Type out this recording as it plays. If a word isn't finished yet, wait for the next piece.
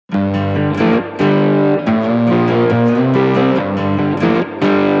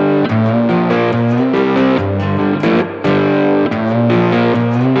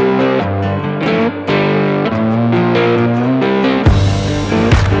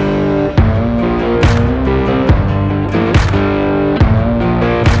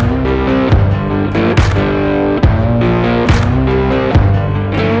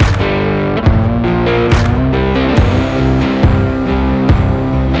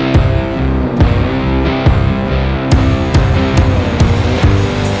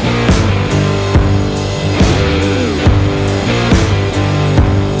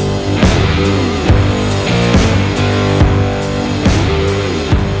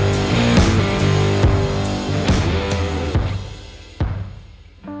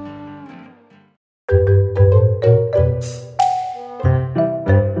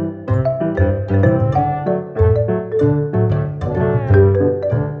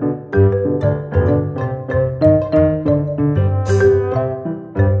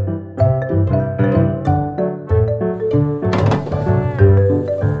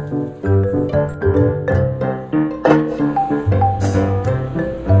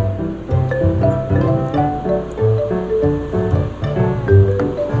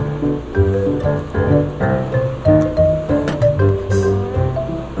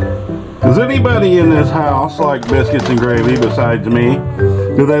house like Biscuits and Gravy besides me?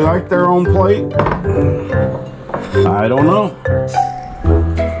 Do they like their own plate? I don't know.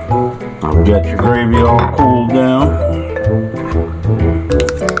 I'll get your gravy all cooled down.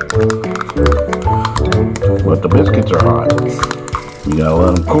 But the biscuits are hot. You gotta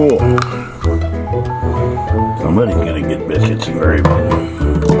let them cool. Somebody's gonna get biscuits and gravy.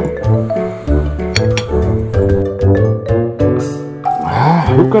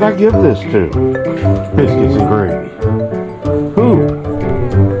 Who could I give this to? Biscuits and gravy.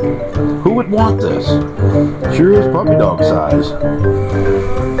 Who would want this? Sure is puppy dog size.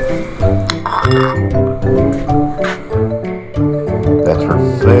 That's her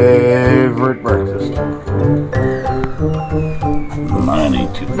favorite breakfast. Mine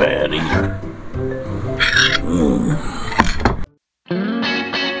ain't too bad either.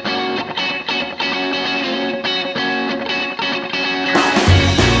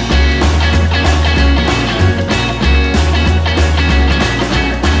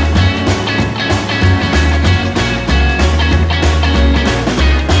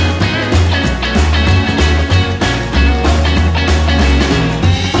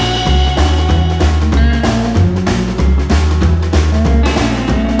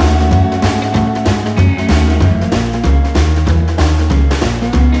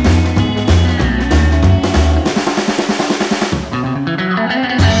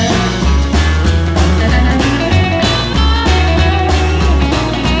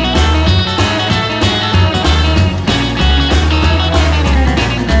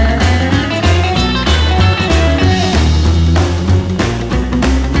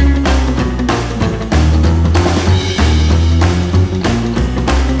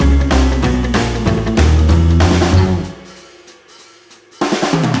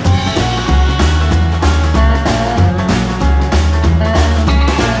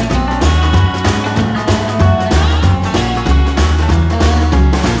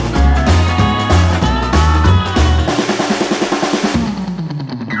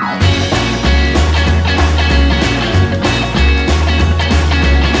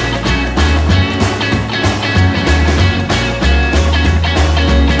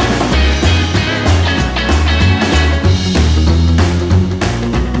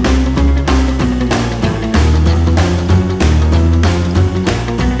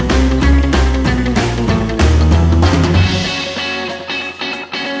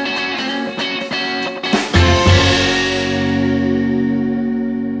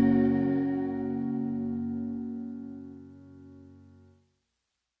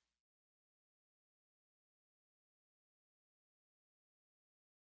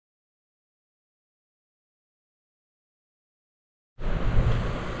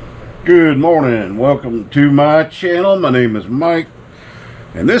 Good morning, welcome to my channel. My name is Mike,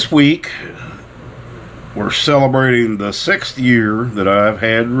 and this week we're celebrating the 6th year that I've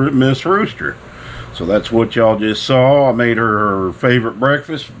had Miss Rooster. So that's what y'all just saw. I made her favorite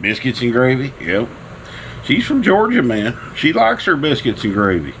breakfast, biscuits and gravy. Yep, she's from Georgia, man. She likes her biscuits and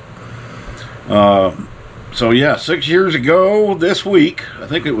gravy. So yeah, 6 years ago this week, I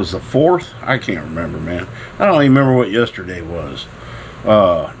think it was the 4th. I can't remember, man. I don't even remember what yesterday was.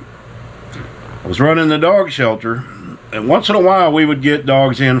 I was running the dog shelter, and once in a while we would get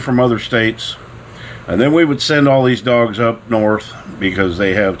dogs in from other states, and then we would send all these dogs up north because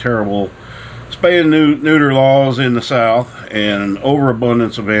they have terrible spay and neuter laws in the south and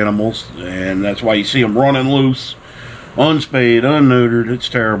overabundance of animals, and that's why you see them running loose, unspayed, unneutered. It's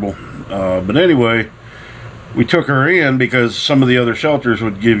terrible. But anyway, we took her in because some of the other shelters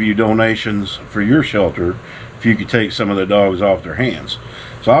would give you donations for your shelter if you could take some of the dogs off their hands.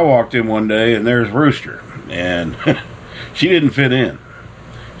 So I walked in one day, and there's Rooster, and she didn't fit in.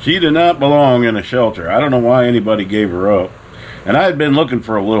 She did not belong in a shelter. I don't know why anybody gave her up. And I had been looking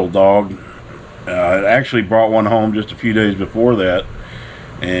for a little dog. I actually brought one home just a few days before that,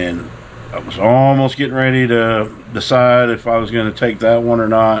 and I was almost getting ready to decide if I was going to take that one or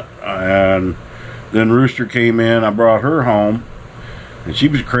not. And then Rooster came in. I brought her home, and she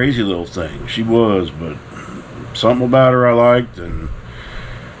was a crazy little thing. She was, but something about her I liked, and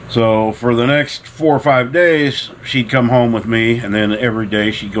so for the next 4 or 5 days, she'd come home with me, and then every day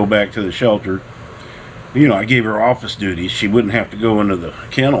she'd go back to the shelter. You know, I gave her office duties. She wouldn't have to go into the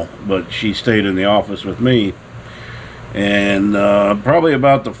kennel, but she stayed in the office with me. And probably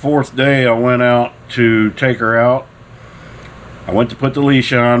about the 4th day, I went out to take her out. I went to put the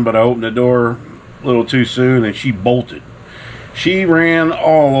leash on, but I opened the door a little too soon, and she bolted. She ran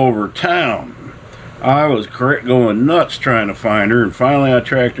all over town. I was going nuts trying to find her, and finally I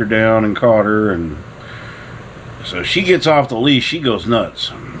tracked her down and caught her, and so she gets off the leash. She goes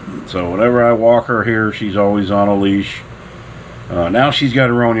nuts. So whenever I walk her here, she's always on a leash. Now she's got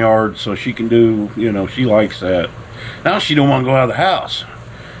her own yard, so she can do, you know, she likes that. Now she don't want to go out of the house.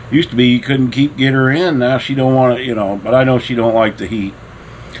 Used to be you couldn't get her in. Now she don't want to, you know, but I know she don't like the heat.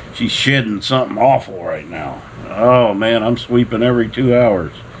 She's shedding something awful right now. Oh man, I'm sweeping every 2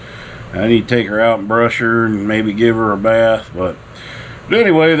 hours. I need to take her out and brush her and maybe give her a bath. But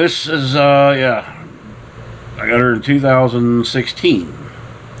anyway, this is, yeah, I got her in 2016.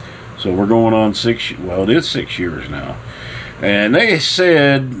 So we're going on well, it is 6 years now. And they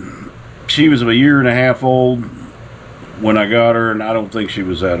said she was a year and a half old when I got her, and I don't think she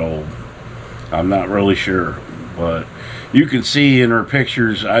was that old. I'm not really sure, but you can see in her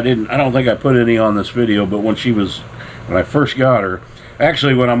pictures, I don't think I put any on this video, but when I first got her,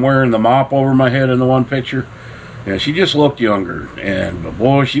 actually when I'm wearing the mop over my head in the one picture, yeah, she just looked younger. And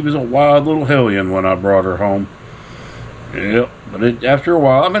boy, she was a wild little hellion when I brought her home. Yep, but after a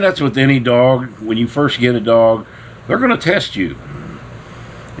while, I mean, that's with any dog. When you first get a dog, they're going to test you.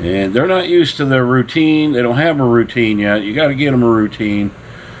 And they're not used to their routine. They don't have a routine yet. You got to get them a routine.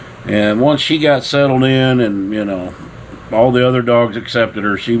 And once she got settled in and, you know, all the other dogs accepted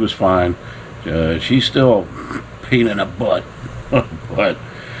her, she was fine. She's still a pain in the butt. But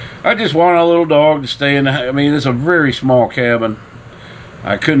I just want a little dog to stay in the house. I mean, it's a very small cabin.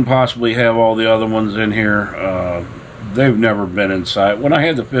 I couldn't possibly have all the other ones in here. They've never been inside. When I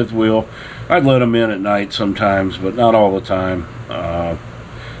had the fifth wheel, I'd let them in at night sometimes, but not all the time.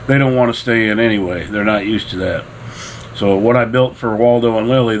 They don't want to stay in anyway. They're not used to that. So what I built for Waldo and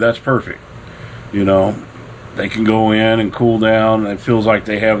Lily, that's perfect. You know, they can go in and cool down. It feels like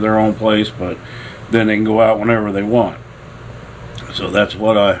they have their own place, but then they can go out whenever they want. So that's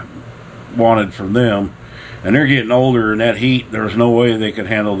what I wanted from them. And they're getting older, and that heat, there's no way they can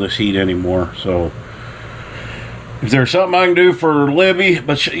handle this heat anymore. So if there's something I can do for Libby,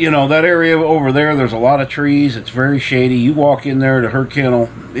 but you know, that area over there, there's a lot of trees. It's very shady. You walk in there to her kennel,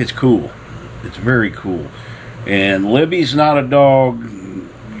 it's cool. It's very cool. And Libby's not a dog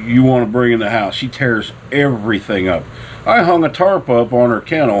you want to bring in the house. She tears everything up. I hung a tarp up on her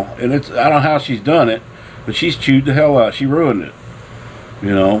kennel, and I don't know how she's done it, but she's chewed the hell out. She ruined it.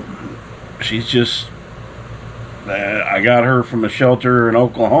 You know, she's just, I got her from a shelter in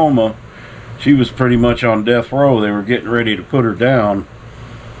Oklahoma. She was pretty much on death row. They were getting ready to put her down,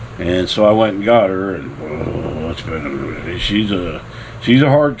 and so I went and got her. And she's a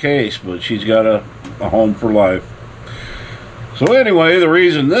hard case, but she's got a home for life. So anyway, the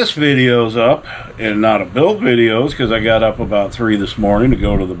reason this video's up and not a build video is because I got up about 3 this morning to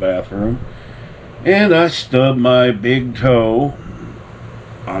go to the bathroom, and I stubbed my big toe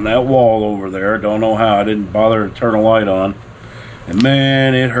on that wall over there. Don't know how. I didn't bother to turn a light on. And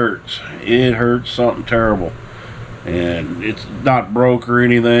man, it hurts. It hurts something terrible. And it's not broke or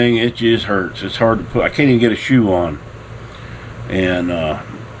anything. It just hurts. It's hard to put. I can't even get a shoe on. And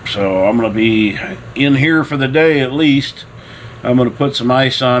so I'm going to be in here for the day at least. I'm going to put some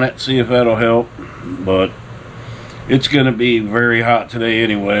ice on it, see if that'll help. But it's going to be very hot today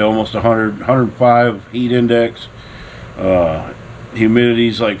anyway. Almost 105 heat index.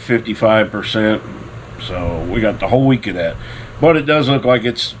 Humidity's like 55%. So we got the whole week of that. But it does look like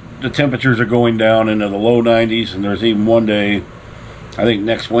the temperatures are going down into the low 90s, and there's even one day, I think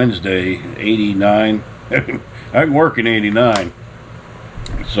next Wednesday, 89. I can work in 89.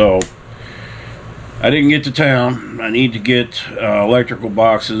 So I didn't get to town. I need to get electrical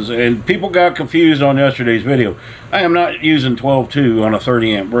boxes, and people got confused on yesterday's video. I am not using 12.2 on a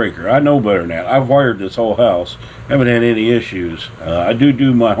 30 amp breaker. I know better than that. I've wired this whole house. Haven't had any issues. I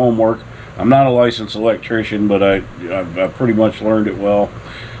do my homework. I'm not a licensed electrician, but I've pretty much learned it well.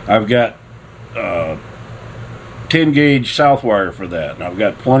 I've got 10 gauge south wire for that, and I've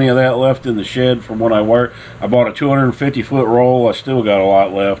got plenty of that left in the shed from when I wired. I bought a 250 foot roll. I still got a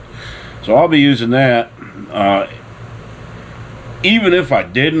lot left, so I'll be using that. Even if I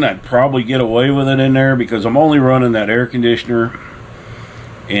didn't, I'd probably get away with it in there because I'm only running that air conditioner,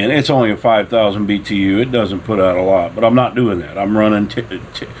 and it's only a 5,000 BTU. It doesn't put out a lot, but I'm not doing that. I'm running,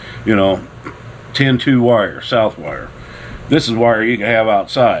 10-2 wire, south wire. This is wire you can have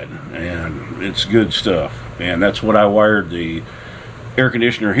outside, and it's good stuff. And that's what I wired the air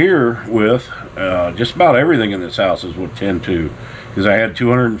conditioner here with. Just about everything in this house is with 10-2 because I had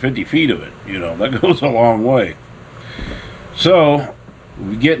 250 feet of it. You know, that goes a long way. So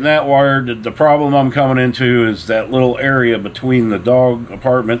getting that wired, the problem I'm coming into is that little area between the dog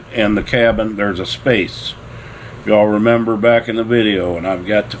apartment and the cabin. There's a space, if y'all remember back in the video, and I've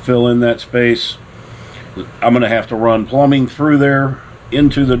got to fill in that space. I'm going to have to run plumbing through there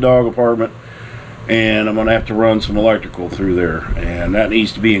into the dog apartment, and I'm going to have to run some electrical through there, and that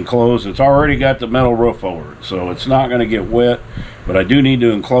needs to be enclosed. It's already got the metal roof over it, so it's not going to get wet, but I do need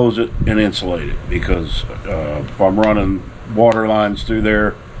to enclose it and insulate it, because if I'm running water lines through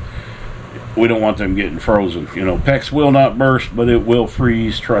there, we don't want them getting frozen. You know, PEX will not burst, but it will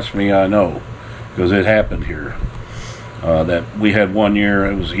freeze. Trust me, I know, because it happened here. That we had one year,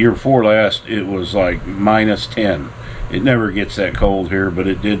 it was the year before last, it was like -10. It never gets that cold here, but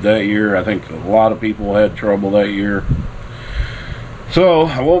it did that year. I think a lot of people had trouble that year. So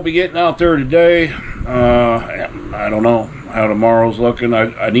I won't be getting out there today. I don't know how tomorrow's looking.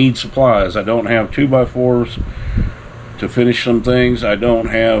 I need supplies. I don't have 2x4s to finish some things. I don't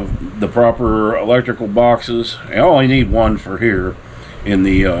have the proper electrical boxes. I only need one for here in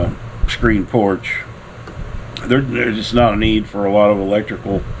the screen porch. There's just not a need for a lot of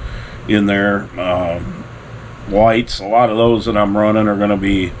electrical in there. Lights, a lot of those that I'm running are going to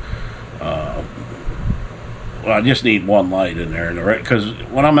be well, I just need one light in there, because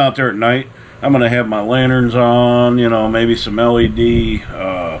when I'm out there at night, I'm going to have my lanterns on, you know, maybe some LED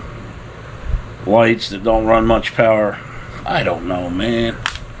lights that don't run much power. I don't know, man.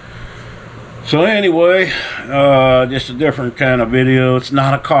 So anyway, just a different kind of video. It's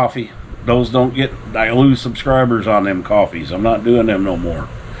not a coffee. Those don't get, I lose subscribers on them coffees. I'm not doing them no more.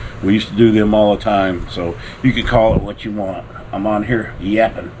 We used to do them all the time, so you can call it what you want. I'm on here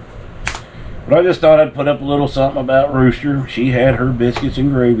yapping. But I just thought I'd put up a little something about Rooster. She had her biscuits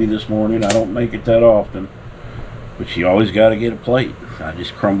and gravy this morning. I don't make it that often, but she always got to get a plate. I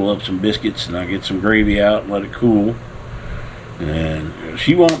just crumble up some biscuits and I get some gravy out and let it cool. And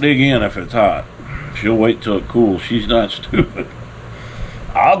she won't dig in if it's hot. She'll wait till it cools. She's not stupid.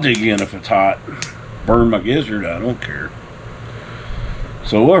 I'll dig in if it's hot. Burn my gizzard, I don't care.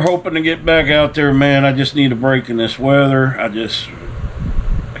 So we're hoping to get back out there, man. I just need a break in this weather. I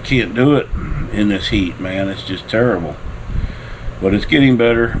can't do it in this heat, man. It's just terrible. But it's getting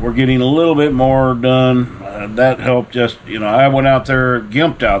better. We're getting a little bit more done. That helped just, you know, I went out there,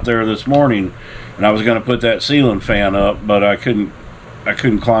 gimped out there this morning, and I was going to put that ceiling fan up, but I couldn't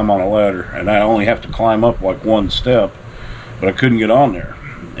climb on a ladder, and I only have to climb up like one step, but I couldn't get on there.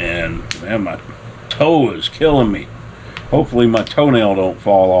 And man, my toe is killing me. Hopefully my toenail don't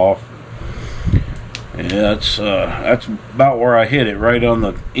fall off. Yeah, that's about where I hit it, right on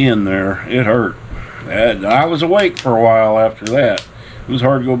the end there. It hurt. And I was awake for a while after that. It was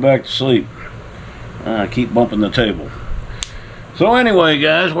hard to go back to sleep. I keep bumping the table. So anyway,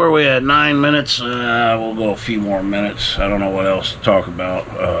 guys, where are we at? 9 minutes. We'll go a few more minutes. I don't know what else to talk about.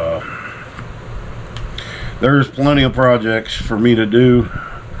 There's plenty of projects for me to do.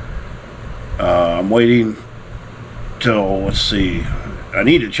 I'm waiting till, let's see, I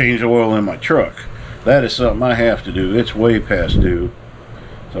need to change the oil in my truck. That is something I have to do. It's way past due.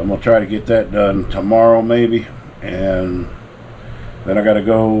 So I'm going to try to get that done tomorrow maybe. And then I got to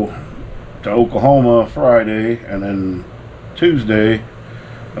go to Oklahoma Friday, and then Tuesday,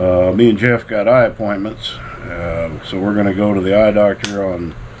 me and Jeff got eye appointments. So we're going to go to the eye doctor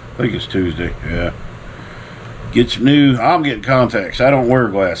on, I think it's Tuesday, yeah. Get some new, I'm getting contacts. I don't wear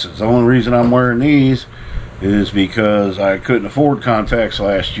glasses. The only reason I'm wearing these is because I couldn't afford contacts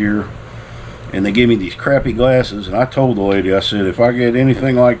last year, and they gave me these crappy glasses, and I told the lady, I said, if I get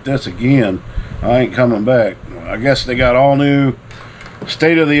anything like this again, I ain't coming back. I guess they got all new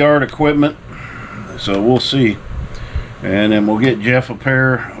state-of-the-art equipment, so we'll see. And then we'll get Jeff a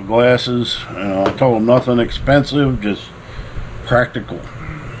pair of glasses. I told him nothing expensive, just practical.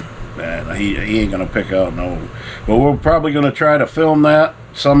 Man, he ain't gonna pick out no. But we're probably gonna try to film that,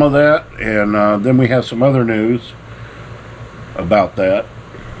 some of that, and then we have some other news about that.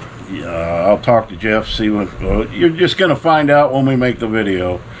 I'll talk to Jeff, see what you're just gonna find out when we make the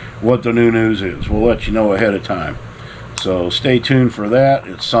video what the new news is. We'll let you know ahead of time, so stay tuned for that.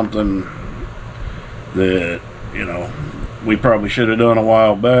 It's something that, you know, we probably should have done a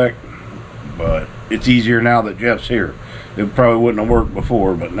while back, but it's easier now that Jeff's here. It probably wouldn't have worked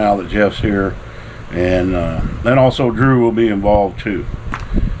before, but now that Jeff's here, and then also Drew will be involved too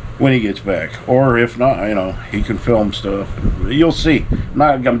when he gets back, or if not, you know, he can film stuff. You'll see.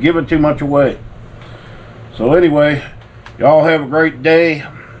 I'm giving too much away. So anyway, y'all have a great day.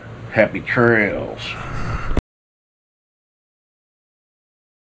 Happy trails.